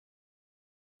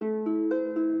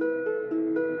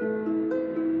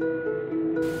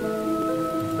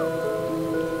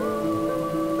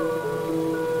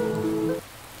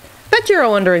bet you're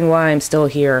wondering why I'm still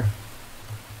here.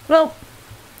 Well,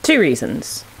 two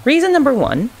reasons. Reason number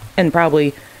one, and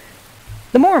probably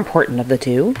the more important of the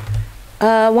two,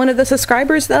 one of the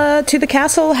subscribers to the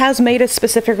castle has made a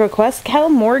specific request. Kell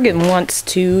Morgan wants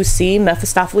to see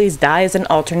Mephistopheles die as an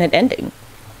alternate ending.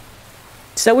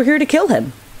 So we're here to kill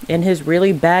him in his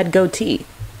really bad goatee.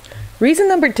 Reason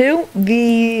number two,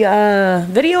 the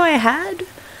video I had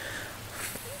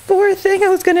for a thing I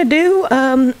was gonna do,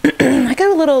 I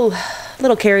got a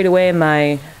little carried away in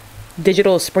my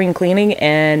digital spring cleaning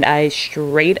and I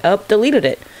straight up deleted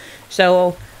it.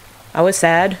 So I was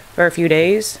sad for a few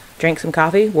days, drank some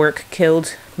coffee, work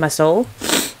killed my soul.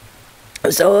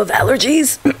 So of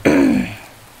allergies.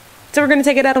 So we're gonna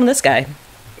take it out on this guy.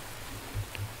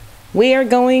 We are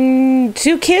going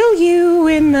to kill you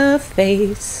in the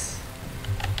face.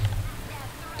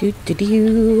 Do do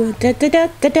do da da da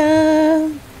da da.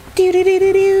 Do do do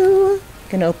do do.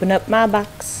 Gonna open up my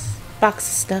box of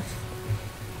stuff.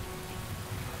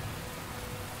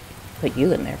 Put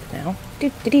you in there for now.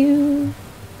 Do do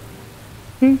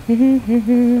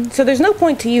do. So there's no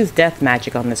point to use death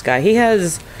magic on this guy.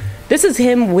 This is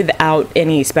him without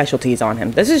any specialties on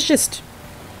him. This is just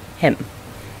him.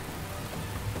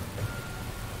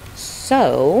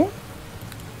 So,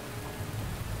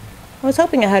 I was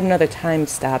hoping I had another time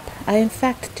stop. I in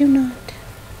fact do not.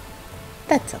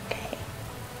 That's okay.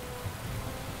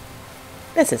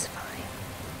 This is fine.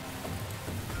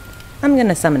 I'm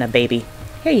gonna summon a baby.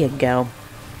 Here you go.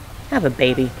 Have a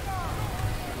baby.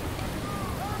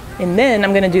 And then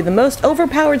I'm gonna do the most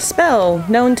overpowered spell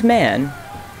known to man.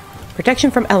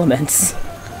 Protection from elements.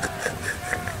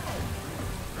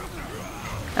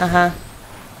 Uh-huh.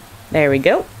 There we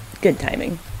go. Good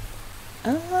timing.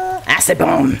 Acid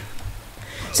bomb.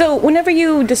 So whenever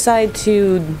you decide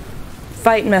to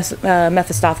fight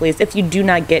Mephistopheles, if you do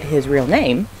not get his real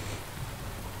name,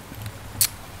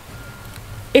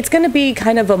 it's going to be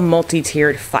kind of a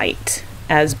multi-tiered fight,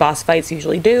 as boss fights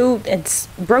usually do. It's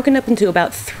broken up into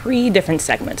about 3 different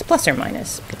segments, plus or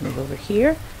minus. Gonna move over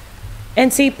here.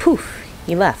 And see, poof,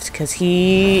 he left, because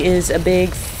he is a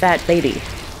big fat baby.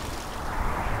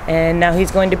 And now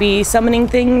he's going to be summoning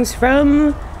things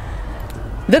from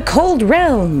the cold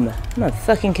realm. I'm gonna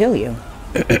fucking kill you.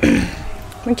 I'm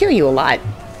gonna kill you a lot.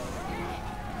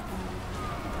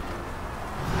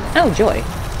 Oh, joy.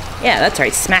 Yeah, that's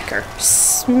right, smack her.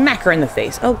 Smack her in the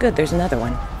face. Oh, good, there's another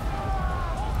one.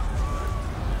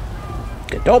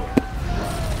 Get up.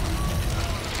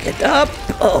 Get up.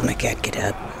 Oh my god, get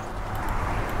up.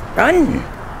 Run.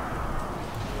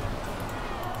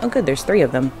 Oh, good, there's 3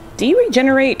 of them. Do you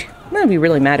regenerate? I'm gonna be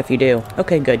really mad if you do.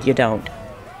 Okay, good, you don't.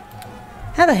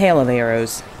 Have a hail of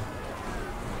arrows.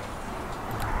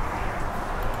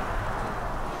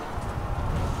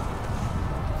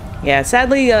 Yeah,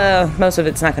 sadly, most of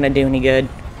it's not gonna do any good.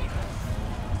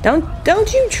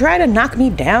 Don't you try to knock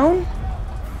me down?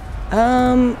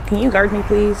 Can you guard me,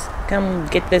 please? Come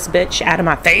get this bitch out of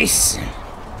my face.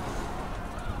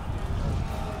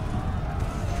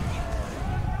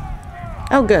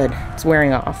 Oh, good. It's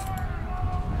wearing off.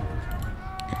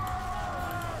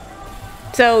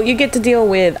 So you get to deal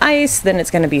with ice, then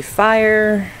it's going to be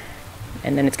fire,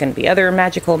 and then it's going to be other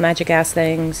magic-ass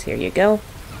things. Here you go.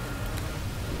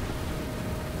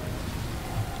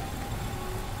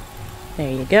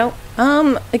 There you go.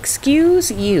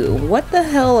 Excuse you. What the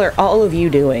hell are all of you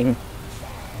doing?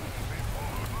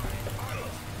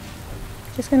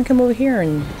 Just going to come over here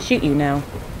and shoot you now.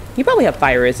 You probably have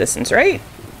fire resistance, right?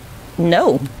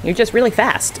 No, you're just really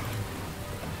fast.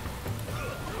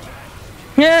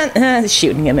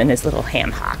 Shooting him in his little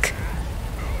ham hock.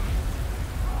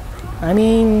 I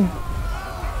mean,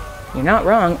 you're not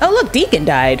wrong. Oh, look, Deacon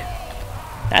died.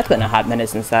 That's been a hot minute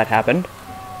since that happened.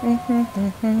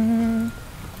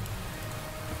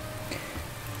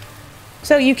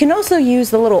 So you can also use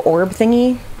the little orb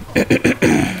thingy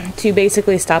to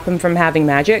basically stop him from having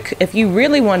magic. If you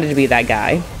really wanted to be that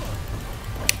guy,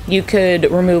 you could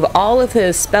remove all of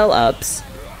his spell ups,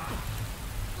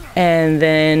 and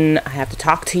then I have to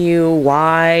talk to you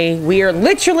why we are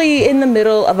literally in the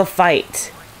middle of a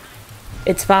fight.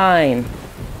 It's fine.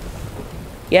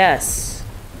 Yes.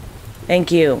 Thank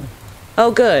you.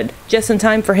 Oh, good. Just in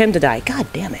time for him to die.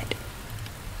 God damn it.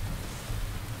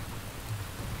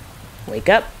 Wake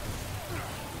up.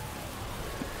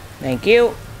 Thank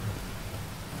you.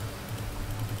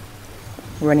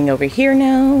 Running over here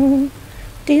now.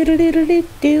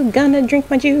 Do-do-do-do-do-do. Gonna drink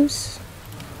my juice.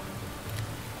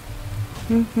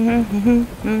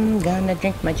 Gonna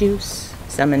drink my juice.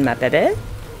 Summon my baby. Here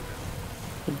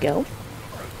you go.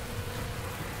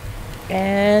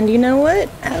 And you know what?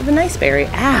 Have a nice berry.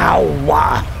 Ow!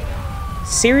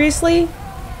 Seriously?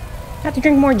 I have to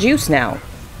drink more juice now.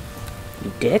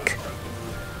 You dick.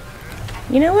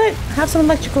 You know what? Have some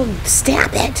electrical...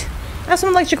 Stab it! Have some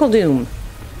electrical doom.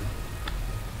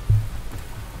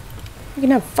 You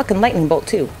can have fucking lightning bolt,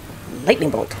 too.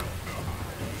 Lightning bolt.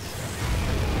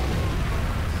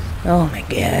 Oh my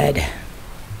god.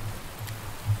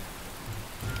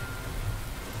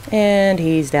 And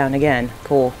he's down again.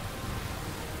 Cool.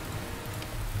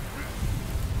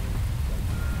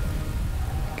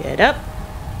 Get up.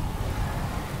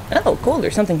 Oh, cool.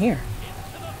 There's something here.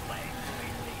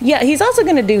 Yeah, he's also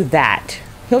going to do that.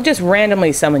 He'll just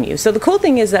randomly summon you. So the cool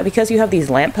thing is that because you have these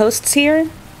lampposts here,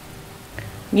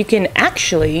 you can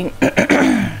actually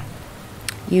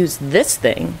use this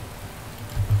thing.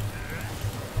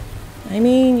 I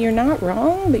mean, you're not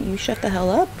wrong, but you shut the hell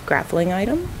up. Grappling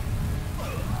item.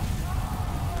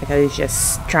 Like how he's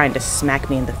just trying to smack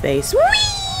me in the face.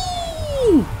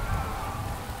 Whee!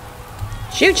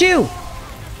 Shoot you!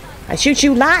 I shoot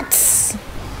you lots!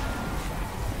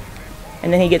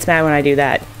 And then he gets mad when I do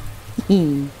that.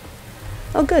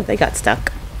 Oh good, they got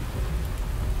stuck.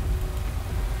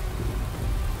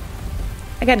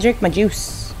 I gotta drink my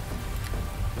juice.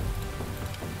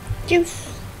 Juice.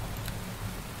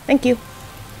 Thank you.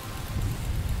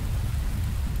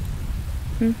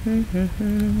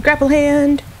 Grapple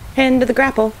hand. Hand to the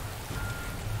grapple.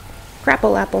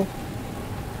 Grapple apple.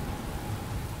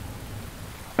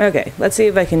 Okay, let's see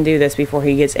if I can do this before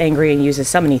he gets angry and uses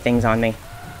so many things on me.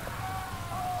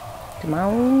 Come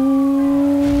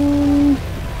on.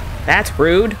 That's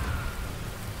rude.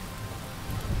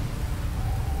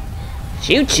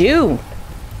 Shoot you.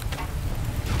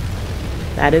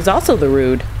 That is also the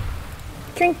rude.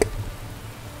 Drink.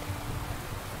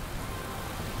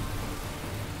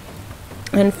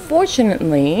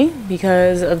 Unfortunately,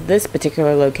 because of this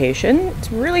particular location,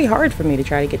 it's really hard for me to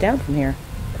try to get down from here.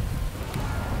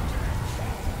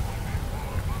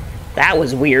 That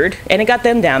was weird. And it got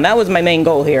them down. That was my main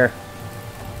goal here.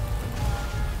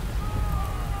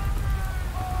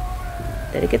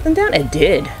 Did it get them down? It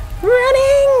did.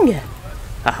 Running!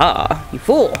 Haha, you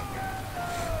fool.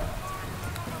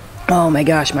 Oh my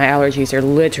gosh, my allergies are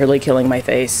literally killing my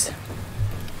face.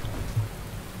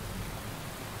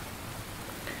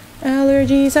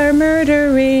 Allergies are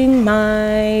murdering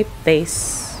my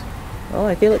face. Oh,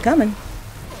 I feel it coming.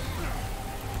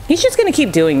 He's just gonna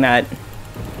keep doing that.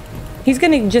 He's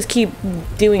gonna just keep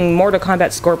doing Mortal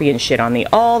Kombat Scorpion shit on me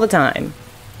all the time.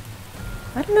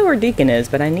 I don't know where Deacon is,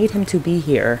 but I need him to be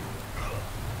here.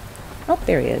 Oh,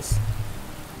 there he is.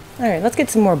 Alright, let's get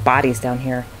some more bodies down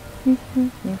here.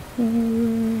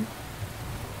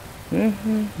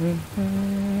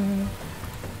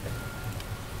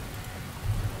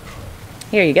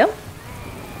 Here you go.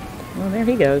 Well, there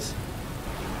he goes.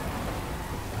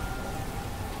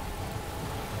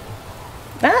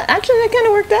 Actually, that kind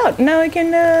of worked out. Now I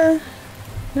can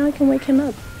wake him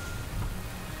up.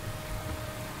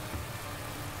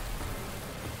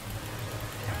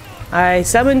 I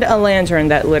summoned a lantern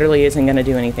that literally isn't going to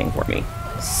do anything for me.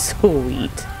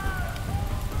 Sweet.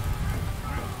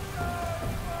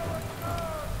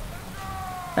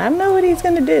 I don't know what he's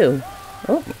going to do.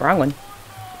 Oh, wrong one.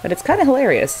 But it's kind of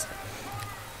hilarious.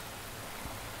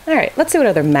 Alright, let's see what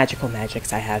other magical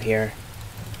magics I have here.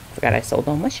 Forgot I sold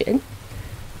all my shit.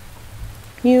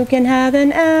 You can have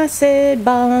an acid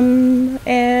bomb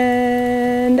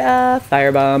and a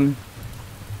fire bomb.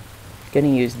 Gonna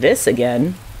use this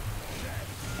again.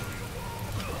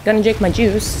 Gonna drink my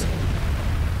juice.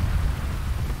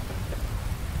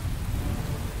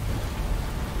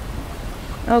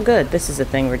 Oh good, this is the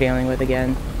thing we're dealing with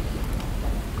again.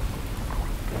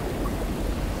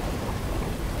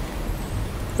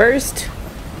 First,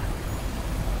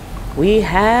 we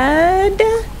had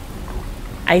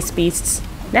ice beasts.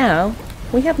 Now,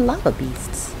 we have lava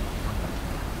beasts.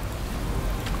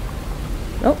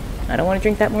 Oh, I don't want to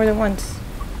drink that more than once.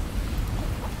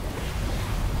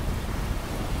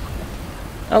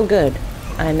 Oh good,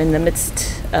 I'm in the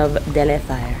midst of Dele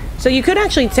Fire. So you could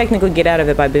actually technically get out of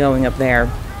it by going up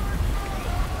there.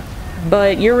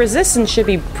 But your resistance should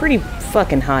be pretty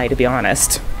fucking high, to be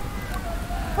honest.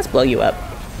 Let's blow you up.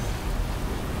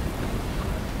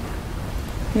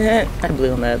 I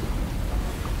blew him up.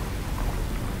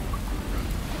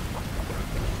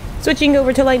 Switching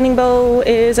over to lightning bow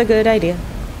is a good idea.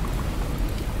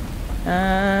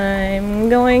 I'm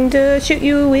going to shoot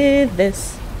you with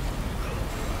this.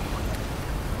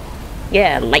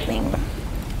 Yeah, lightning.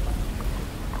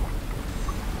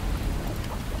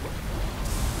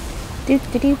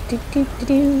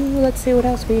 Let's see what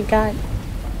else we got.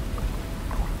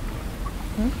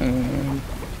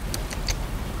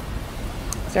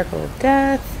 Circle of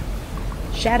Death.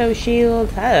 Shadow Shield.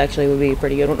 That actually would be a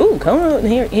pretty good one. Ooh, Kona.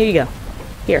 Here you go.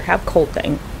 Here, have cold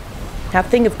thing. Have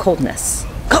thing of coldness.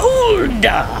 Cold!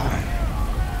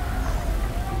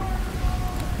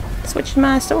 Switched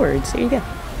my swords. Here you go.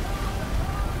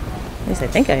 At least I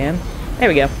think I am. There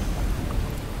we go.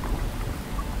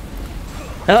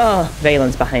 Oh,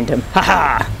 Valen's behind him.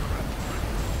 Haha!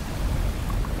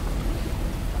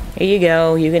 Here you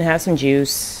go. You can have some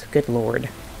juice. Good lord.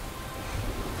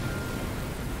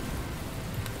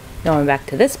 Going back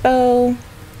to this bow.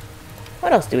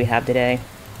 What else do we have today?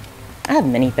 I have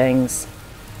many things.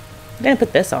 I'm gonna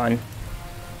put this on.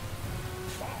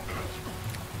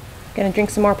 Gonna drink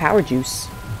some more power juice.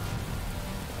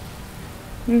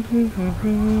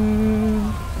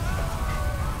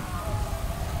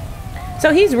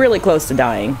 So he's really close to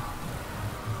dying.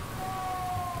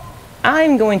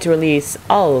 I'm going to release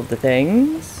all of the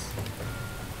things.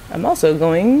 I'm also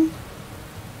going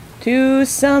to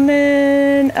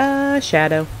summon a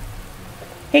shadow.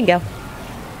 Here you go.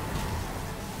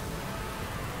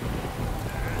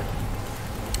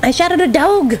 I shadowed a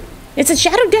dog! It's a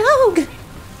shadow dog!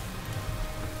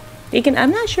 Deacon,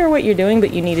 I'm not sure what you're doing,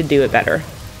 but you need to do it better.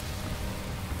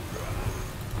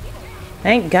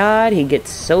 Thank God he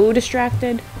gets so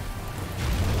distracted.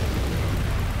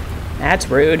 That's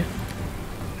rude.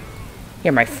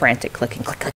 Hear my frantic clicking,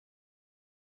 click, click.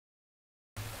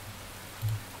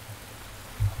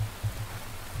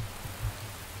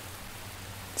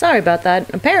 Sorry about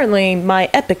that. Apparently, my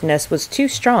epicness was too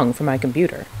strong for my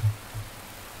computer.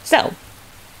 So,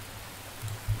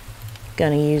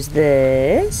 gonna use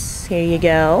this. Here you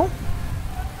go.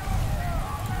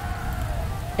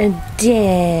 And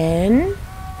then,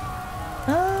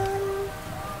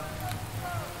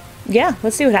 yeah,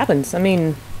 let's see what happens. I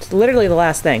mean, it's literally the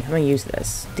last thing. I'm gonna use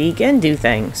this. Deacon, do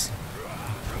things.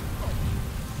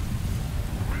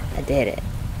 I did it.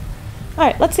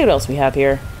 Alright, let's see what else we have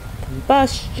here.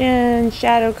 Combustion,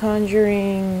 shadow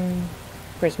conjuring,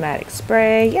 prismatic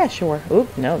spray. Yeah, sure.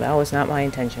 Oop, no, that was not my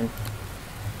intention.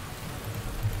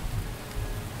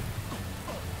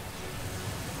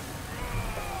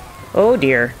 Oh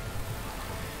dear.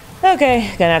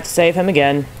 Okay, gonna have to save him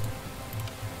again.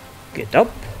 Get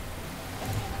up.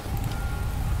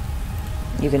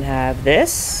 You can have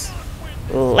this.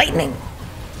 Lightning.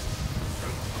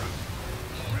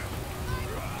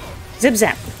 Zip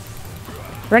zap.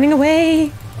 Running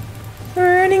away.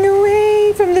 Running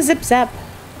away from the zip zap.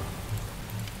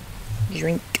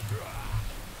 Drink.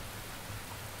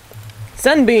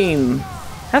 Sunbeam.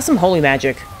 Have some holy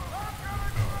magic.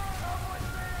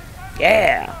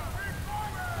 Yeah.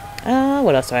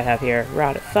 What else do I have here?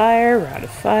 Rod of fire, rod of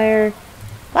fire.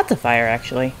 Lots of fire,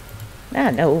 actually.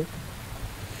 No.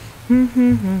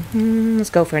 Let's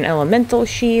go for an elemental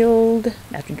shield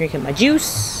after drinking my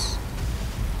juice.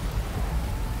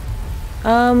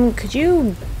 Could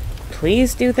you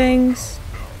please do things?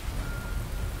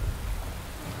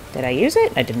 Did I use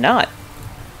it? I did not.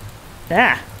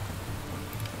 Ah.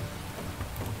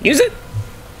 Use it?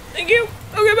 Thank you.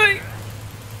 Okay, bye.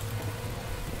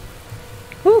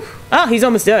 Whew. Ah, he's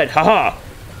almost dead. Haha.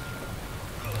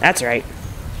 That's right.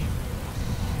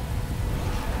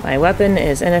 My weapon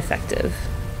is ineffective.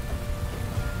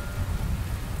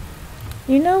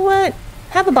 You know what?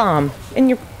 Have a bomb in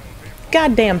your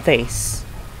goddamn face.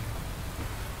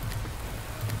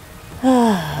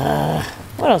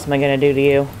 What else am I gonna do to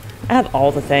you? I have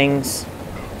all the things.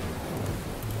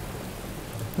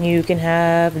 You can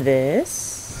have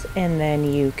this, and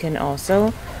then you can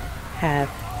also have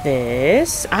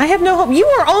this. I have no hope. You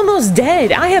are almost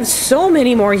dead. I have so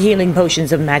many more healing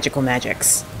potions of magical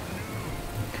magics.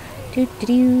 I'm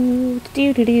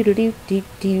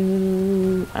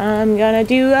gonna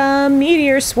do a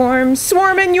meteor swarm.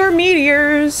 Swarming your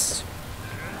meteors.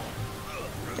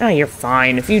 Oh, you're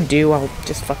fine. If you do, I'll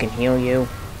just fucking heal you.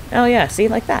 Oh yeah, see,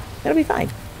 like that. That'll be fine.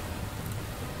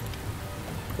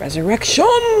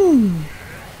 Resurrection!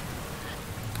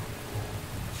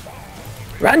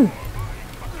 Run!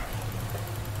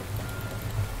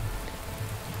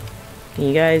 Can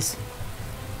you guys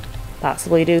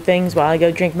possibly do things while I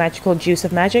go drink magical juice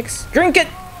of magics? Drink it!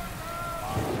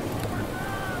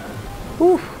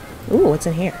 Ooh. Ooh, what's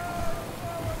in here?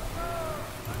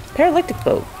 Paralytic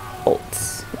boat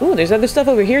bolts. Ooh, there's other stuff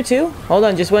over here too. Hold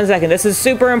on just 1 second. This is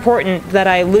super important that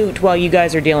I loot while you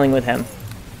guys are dealing with him.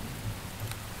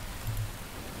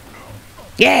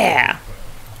 Yeah!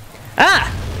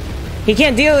 Ah! He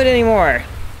can't deal with it anymore.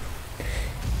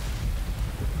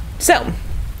 So,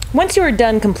 once you are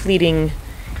done completing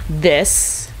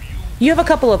this, you have a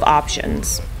couple of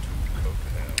options.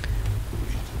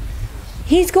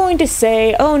 He's going to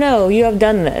say, oh no, you have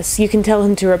done this. You can tell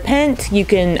him to repent. You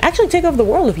can actually take over the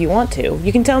world if you want to.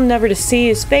 You can tell him never to see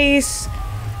his face.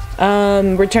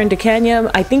 Return to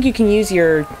Kenya. I think you can use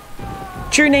your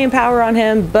true name power on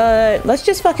him, but let's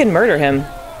just fucking murder him.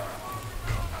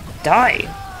 Die.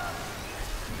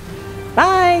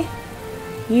 Bye.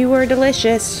 You were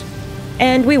delicious.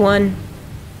 And we won.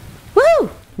 Woo!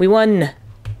 We won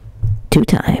 2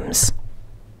 times.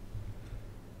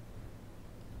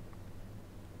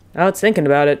 Oh, it's thinking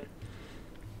about it.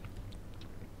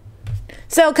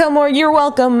 So, Kell Morgan, you're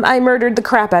welcome. I murdered the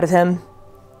crap out of him.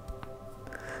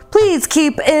 Please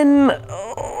keep an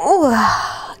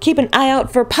eye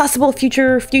out for possible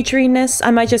futuriness.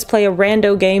 I might just play a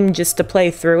rando game just to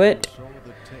play through it.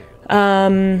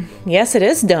 Yes, it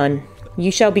is done.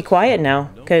 You shall be quiet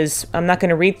now, because I'm not going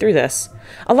to read through this.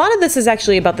 A lot of this is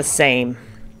actually about the same.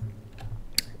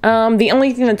 The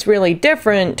only thing that's really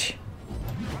different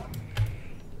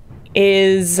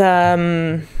is,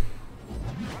 the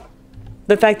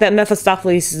fact that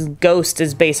Mephistopheles' ghost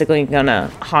is basically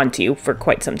gonna haunt you for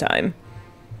quite some time.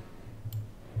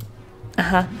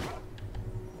 Uh-huh.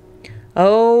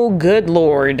 Oh, good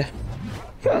lord.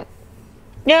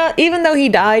 Yeah, even though he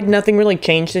died, nothing really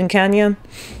changed in Kenya.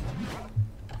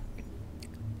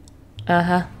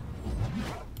 Uh-huh.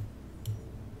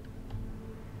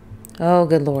 Oh,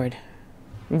 good lord.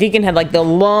 Deacon had, like, the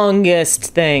longest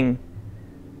thing.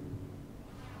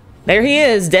 There he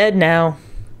is, dead now.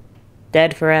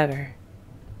 Dead forever.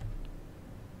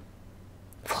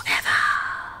 Forever.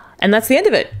 And that's the end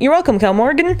of it. You're welcome, Kell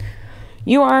Morgan.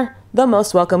 You are the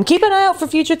most welcome. Keep an eye out for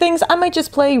future things. I might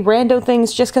just play rando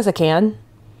things just because I can.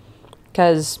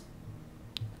 Because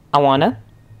I wanna.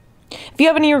 If you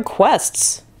have any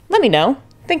requests, let me know.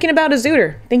 Thinking about a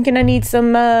zooter. Thinking I need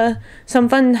some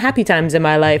fun happy times in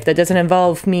my life that doesn't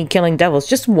involve me killing devils.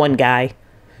 Just one guy.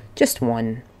 Just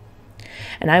one.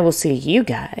 And I will see you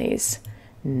guys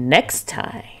next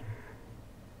time.